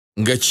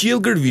Nga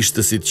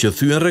qiellgërvishtësit që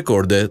thyen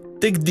rekorde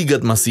tek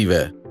digat masive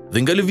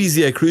dhe nga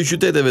lëvizja e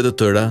kryeqyteteve të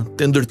tëra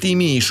te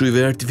ndërtimi i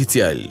ishujve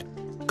artificialë.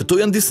 Këto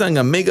janë disa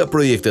nga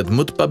megaprojektet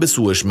më të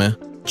pabesueshme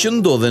që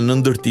ndodhen në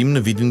ndërtim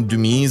në vitin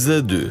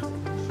 2022.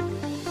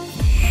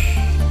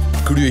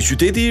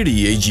 Kryeqyteti i ri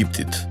i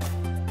Egjiptit.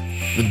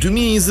 Në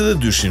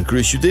 2022,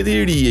 kryeqyteti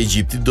i ri i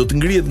Egjiptit do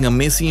të ngrihet nga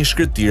mesi një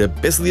shkretire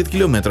 50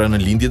 km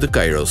në lindje të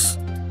Kairos,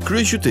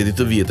 kryeqytetit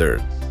të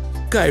vjetër.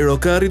 Kairo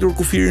ka arritur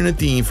kufirin e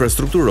tij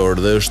infrastrukturor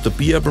dhe është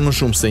shtëpia për më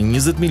shumë se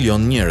 20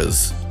 milion njerëz.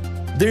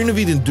 Deri në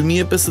vitin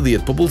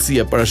 2050,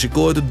 popullsia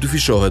parashikohet të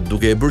dyfishohet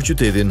duke e bërë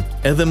qytetin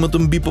edhe më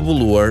të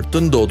mbipopulluar,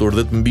 të ndotur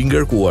dhe të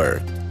mbingarkuar.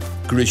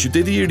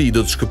 Kryeqyteti i ri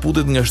do të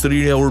shkëputet nga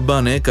shtërirja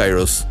urbane e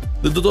Kairos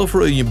dhe do të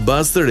ofrojë një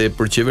bazë të re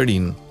për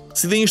qeverinë,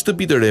 si dhe një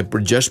shtëpi të re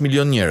për 6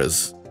 milion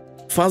njerëz.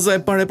 Faza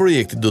e parë e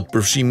projektit do të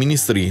përfshijë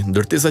ministri,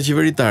 ndërtesa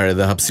qeveritare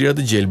dhe hapësira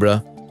të gjelbra,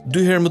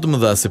 2 herë më të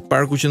mëdha se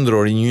Parku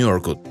Qendror i New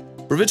Yorkut.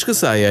 Përveç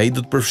kësaj, ai do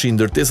të përfshijë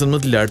ndërtesën më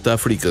të lartë të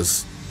Afrikës,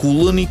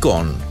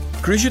 qiellin.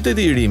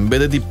 Kryeqyteti i ri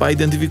mbetet i pa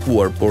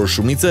identifikuar, por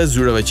shumica e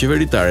zyrave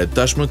qeveritare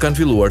tashmë kanë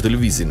filluar të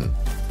lëvizin.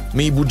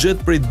 Me një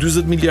buxhet prej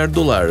 40 miliard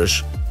dollarësh,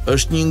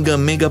 është një nga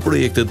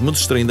megaprojektet më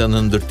të shtrenjta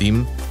në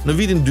ndërtim në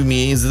vitin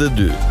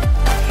 2022.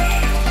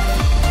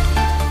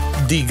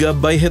 Diga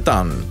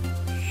bajhetan.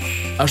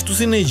 Ashtu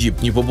si në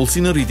Egjipt, një popullsi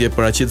në rritje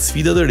paraqet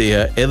sfida të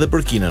reja edhe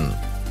për Kinën.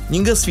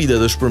 Një nga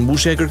sfidat është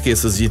përmbushja e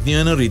kërkesës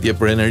gjithnjë në rritje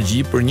për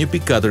energji për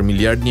 1.4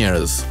 miliard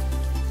njerëz.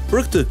 Për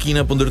këtë,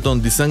 Kina po ndërton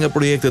disa nga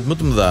projektet më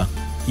të mëdha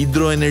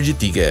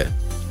hidroenergjitike.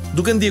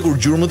 Duke ndjekur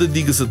gjurmët e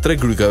digës së 3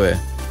 grykave,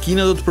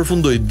 Kina do të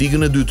përfundojë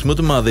digën e dytë më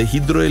të madhe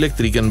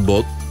hidroelektrike në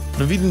botë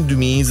në vitin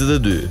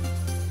 2022.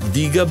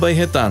 Diga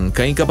bajhetan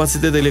ka një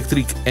kapacitet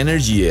elektrik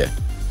energjie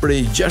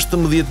prej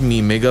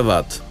 16.000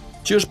 megawatt,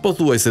 që është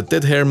pothuajse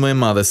 8 herë më e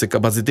madhe se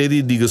kapaciteti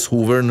i digës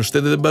Hoover në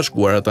Shtetet e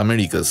Bashkuara të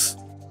Amerikës.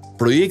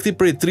 Projekti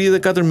prej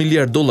 34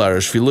 miliard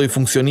dollarësh filloi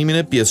funksionimin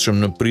e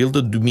pjesëshëm në prill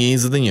të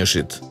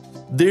 2021-shit.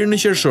 Deri në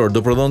qershor do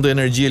prodhonte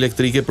energji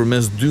elektrike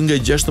përmes 2 nga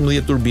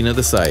 16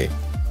 turbinat e saj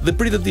dhe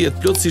pritet të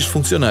jetë plotësisht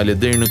funksionale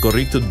deri në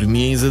korrik të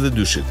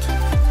 2022-shit.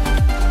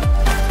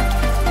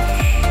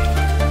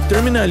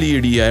 Terminali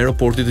i ri i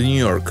aeroportit të New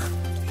York.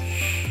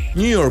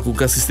 New Yorku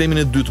ka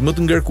sistemin e dytë më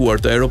të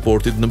ngarkuar të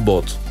aeroportit në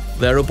botë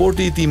dhe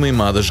aeroporti i tij më i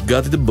madh është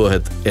gati të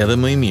bëhet edhe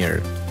më i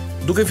mirë.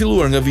 Duke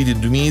filluar nga viti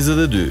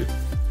 2022,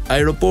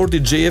 aeroporti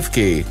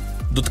JFK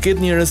do të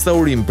ketë një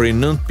restaurim prej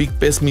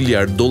 9.5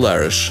 miliard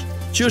dollarësh,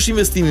 që është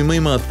investimi më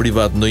i madh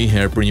privat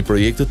ndonjëherë për një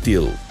projekt të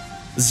tillë.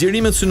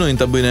 Zgjerimet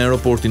synojnë ta bëjnë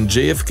aeroportin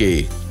JFK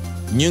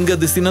një nga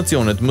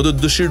destinacionet më të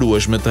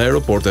dëshirueshme të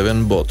aeroporteve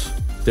në botë.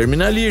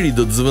 Terminali i ri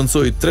do të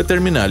zëvendësojë 3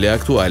 terminale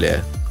aktuale.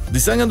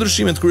 Disa nga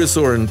ndryshimet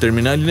kryesore në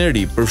terminalin e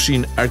ri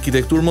përfshin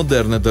arkitekturë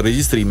moderne të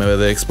regjistrimeve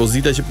dhe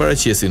ekspozita që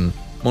paraqesin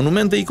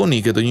monumente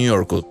ikonike të New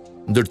Yorkut.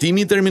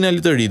 Ndërtimi i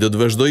terminalit të ri do të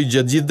vazhdojë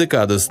gjatë gjithë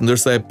dekadës,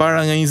 ndërsa e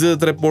para nga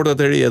 23 portat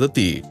e reja të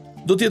tij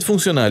do të jetë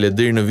funksionale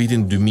deri në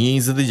vitin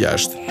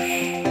 2026.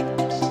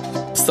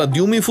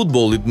 Stadiumi i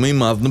futbollit më i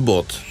madh në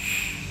botë.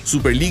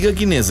 Superliga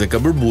kineze ka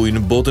bërë bujë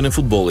në botën e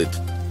futbollit.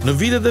 Në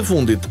vitet e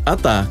fundit,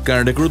 ata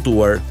kanë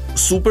rekrutuar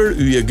super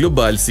yje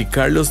global si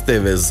Carlos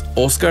Tevez,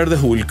 Oscar dhe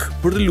Hulk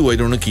për të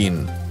luajtur në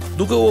Kinë,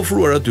 duke u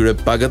ofruar atyre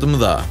paga të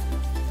mëdha.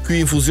 Ky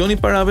infuzion i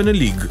parave në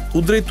ligë u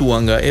drejtua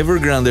nga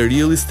Evergrande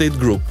Real Estate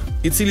Group,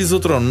 i cili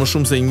zotron më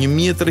shumë se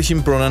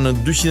 1300 prona në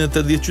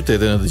 280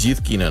 qytete në të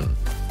gjithë Kinën.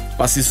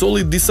 Pasi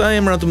solli disa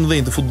emra të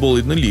mëdhenj të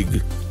futbollit në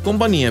ligë,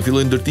 kompania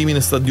filloi ndërtimin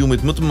e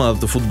stadiumit më të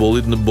madh të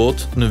futbollit në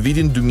botë në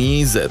vitin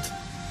 2020.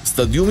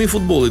 Stadiumi i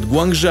futbollit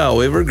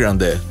Guangzhou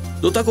Evergrande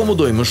do të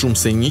akomodojë më shumë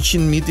se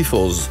 100.000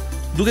 tifozë,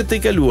 duke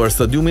tejkaluar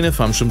stadiumin e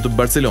famshëm të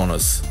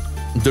Barcelonës.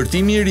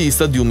 Ndërtimi i ri i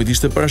stadiumit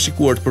ishte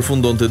parashikuar të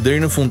përfundonte deri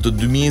në fund të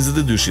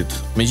 2022-shit.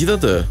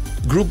 Megjithatë,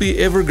 grupi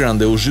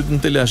Evergrande u zhyt në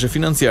telashe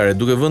financiare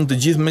duke vënë të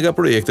gjithë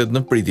megaprojektet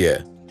në pritje.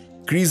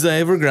 Kriza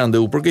e Evergrande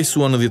u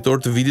përkeqësua në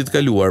dhjetor të vitit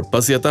kaluar,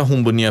 pasi ata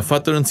humbën një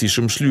afat të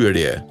rëndësishëm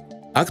shlyerje.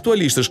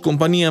 Aktualisht është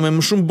kompania me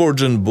më shumë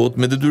borxhe në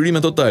botë me detyrime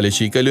totale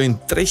që i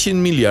kalojnë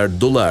 300 miliard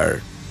dollar.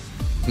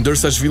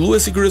 Ndërsa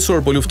zhvilluesi kryesor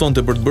po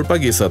luftonte për të bërë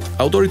pagesat,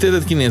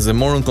 autoritetet kineze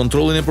morën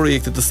kontrollin e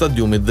projektit të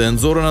stadiumit dhe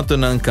nxorën atë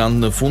në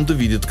ankand në fund të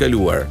vitit të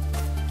kaluar.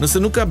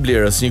 Nëse nuk ka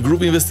blerë asnjë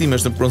grup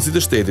investimesh në pronësi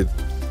të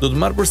shtetit, do të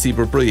marrë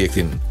përsipër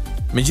projektin.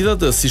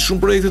 Megjithatë, si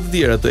shumë projekte të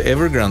tjera të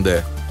Evergrande,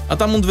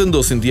 ata mund të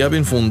vendosin të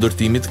japin fund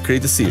ndërtimit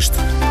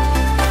krejtësisht.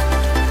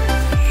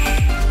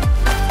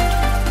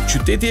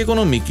 Qyteti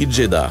ekonomik i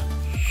Jedha.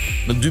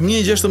 Në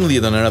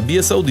 2016,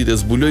 Arabia Saudite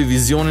zbuloi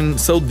vizionin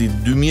Saudit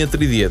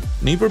 2030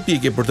 në një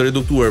përpjekje për të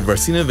reduktuar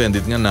varësinë e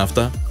vendit nga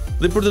nafta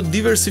dhe për të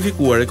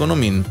diversifikuar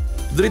ekonominë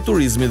drejt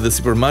turizmit dhe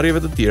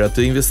sipërmarrjeve të tjera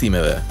të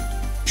investimeve.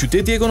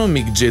 Qyteti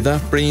ekonomik Jedha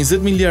prej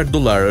 20 miliard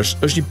dollarësh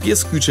është një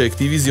pjesë kyçe e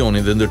këtij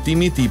vizioni dhe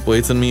ndërtimi i tij po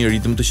ecën me një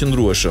ritëm të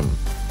qëndrueshëm.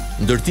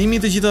 Ndërtimi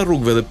i të gjitha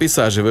rrugëve dhe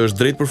peizazheve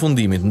është drejt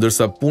përfundimit,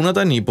 ndërsa puna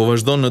tani po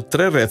vazhdon në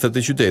 3 rrethet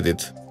e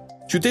qytetit.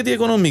 Qyteti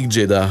ekonomik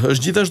Jedha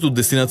është gjithashtu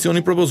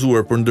destinacioni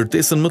propozuar për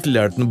ndërtesën më të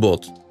lartë në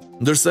botë.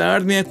 Ndërsa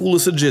ardhmja e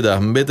kullës së Jedha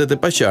mbetet e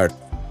paqartë,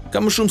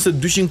 ka më shumë se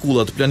 200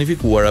 kulla të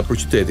planifikuara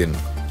për qytetin.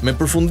 Me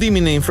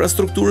përfundimin e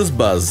infrastrukturës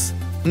bazë,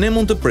 ne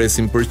mund të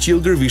presim për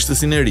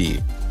qiellgërvishtësin e ri,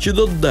 që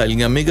do të dalë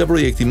nga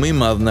megaprojekti më i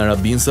madh në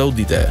Arabinë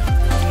Saudite.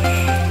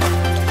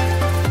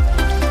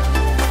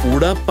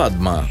 Ura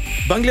Padma.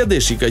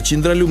 Bangladeshi ka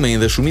qindra lumej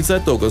dhe shumica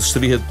e tokës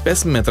shtrihet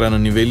 5 metra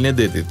në nivelin e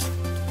detit.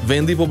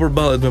 Vendi po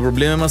përballet me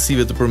probleme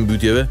masive të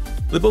përmbytjeve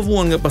dhe po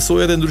vuan nga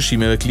pasojat e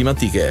ndryshimeve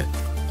klimatike.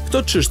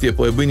 Këto çështje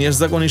po e bëjnë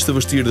jashtëzakonisht të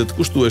vështirë dhe të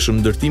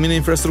kushtueshëm ndërtimin e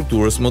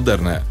infrastrukturës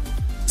moderne.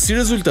 Si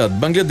rezultat,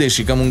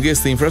 Bangladeshi ka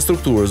mungesë të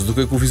infrastrukturës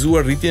duke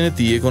kufizuar rritjen e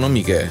tij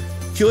ekonomike.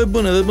 Kjo e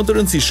bën edhe më të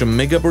rëndësishëm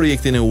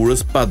megaprojektin e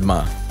urës Padma,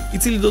 i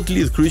cili do të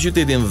lidh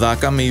kryeqytetin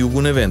Dhaka me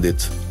jugun e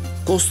vendit.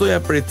 Kostoja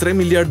prej 3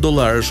 miliard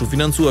dollarësh u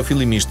financua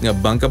fillimisht nga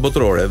banka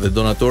botërore dhe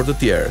donatorë të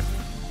tjerë.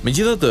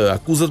 Megjithatë,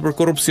 akuzat për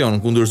korrupsion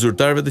kundër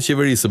zyrtarëve të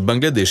qeverisë së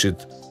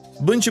Bangladeshit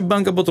bën që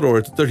banka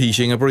botërore të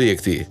tërhiqej nga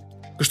projekti,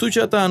 kështu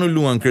që ata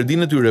anuluan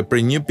kredinë e tyre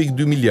prej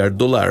 1.2 miliard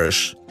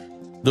dollarësh.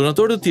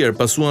 Donatorët të tjerë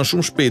pasuan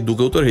shumë shpejt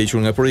duke u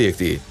tërhequr nga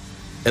projekti.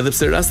 Edhe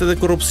pse rastet e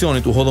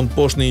korrupsionit u hodhën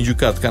poshtë në një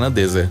gjykatë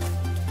kanadeze,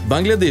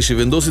 Bangladeshi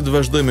vendosi të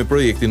vazhdojë me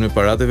projektin me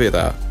paratë e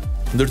veta.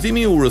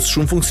 Ndërtimi i urës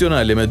shumë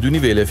funksionale me 2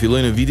 nivele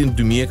filloi në vitin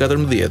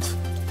 2014.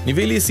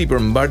 Niveli i sipër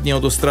mbart një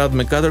autostradë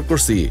me 4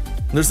 korsi,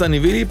 ndërsa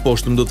niveli i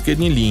poshtëm do të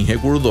ketë një linjë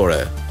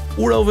hekurudhore.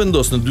 Ura u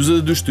vendos në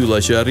 42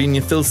 shtylla që arrin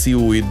një thellësi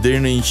uji deri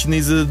në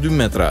 122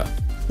 metra.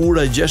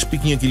 Ura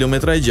 6.1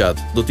 kilometra e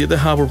gjatë do të jetë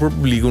e hapur për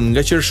publikun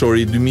nga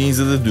qershori i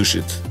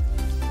 2022-shit.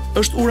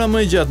 Është ura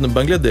më e gjatë në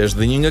Bangladesh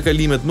dhe një nga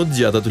kalimet më të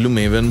gjata të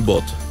lumejve në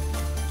botë.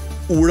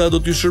 Ura do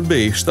t'ju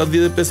shërbej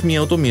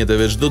 75.000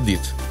 automjeteve çdo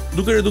ditë,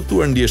 duke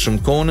reduktuar ndjeshëm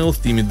kohën e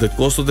udhëtimit dhe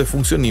kostot e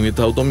funksionimit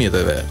të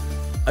automjeteve.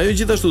 Ajo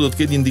gjithashtu do të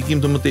ketë një ndikim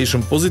të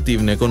mëtejshëm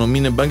pozitiv në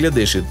ekonominë e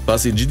Bangladeshit,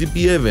 pasi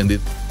GDP-ja e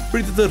vendit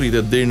pritet të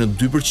rritet deri në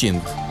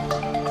 2%.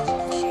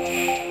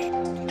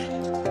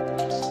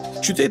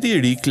 Qyteti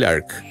i ri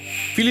Clark.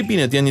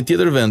 Filipinet janë një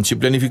tjetër vend që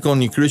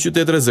planifikon një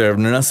kryeqytet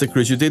rezervë në rast se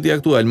kryeqyteti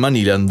aktual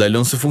Manila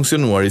ndalon së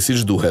funksionuari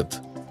siç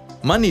duhet.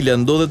 Manila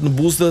ndodhet në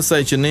buzët e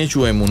saj që ne e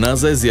quajmë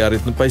Unaza e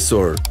Zjarrit në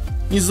paqësor,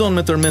 një zonë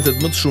me tërmetet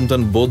më të shumta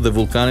në botë dhe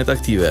vulkanet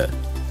aktive.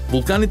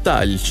 Vulkani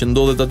Tal, që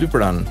ndodhet aty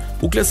pranë,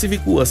 u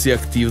klasifikua si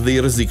aktiv dhe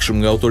i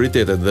rrezikshëm nga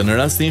autoritetet dhe në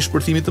rast të një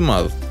shpërthimi të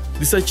madh,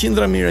 disa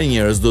qindra mijëra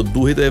njerëz do të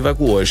duhet të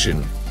evakuoheshin.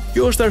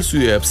 Kjo është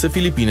arsyeja pse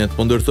Filipinet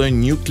po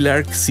ndërtojnë New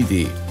Clark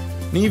City,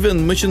 në një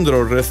vend më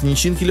qendror rreth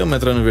 100 km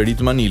në veri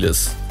të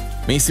Manilës.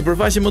 Me një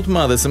sipërfaqe më të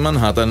madhe se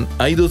Manhattan,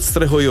 ai do të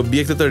strehojë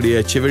objekte të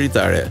reja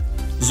qeveritare,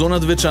 zona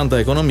të veçanta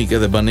ekonomike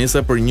dhe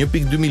banesa për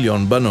 1.2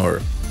 milion banor.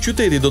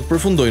 Qyteti do të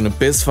përfundojë në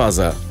 5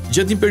 faza,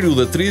 gjatë një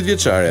periudhe 30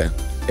 vjeçare,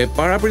 e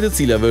para prej të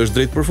cilave është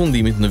drejt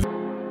përfundimit në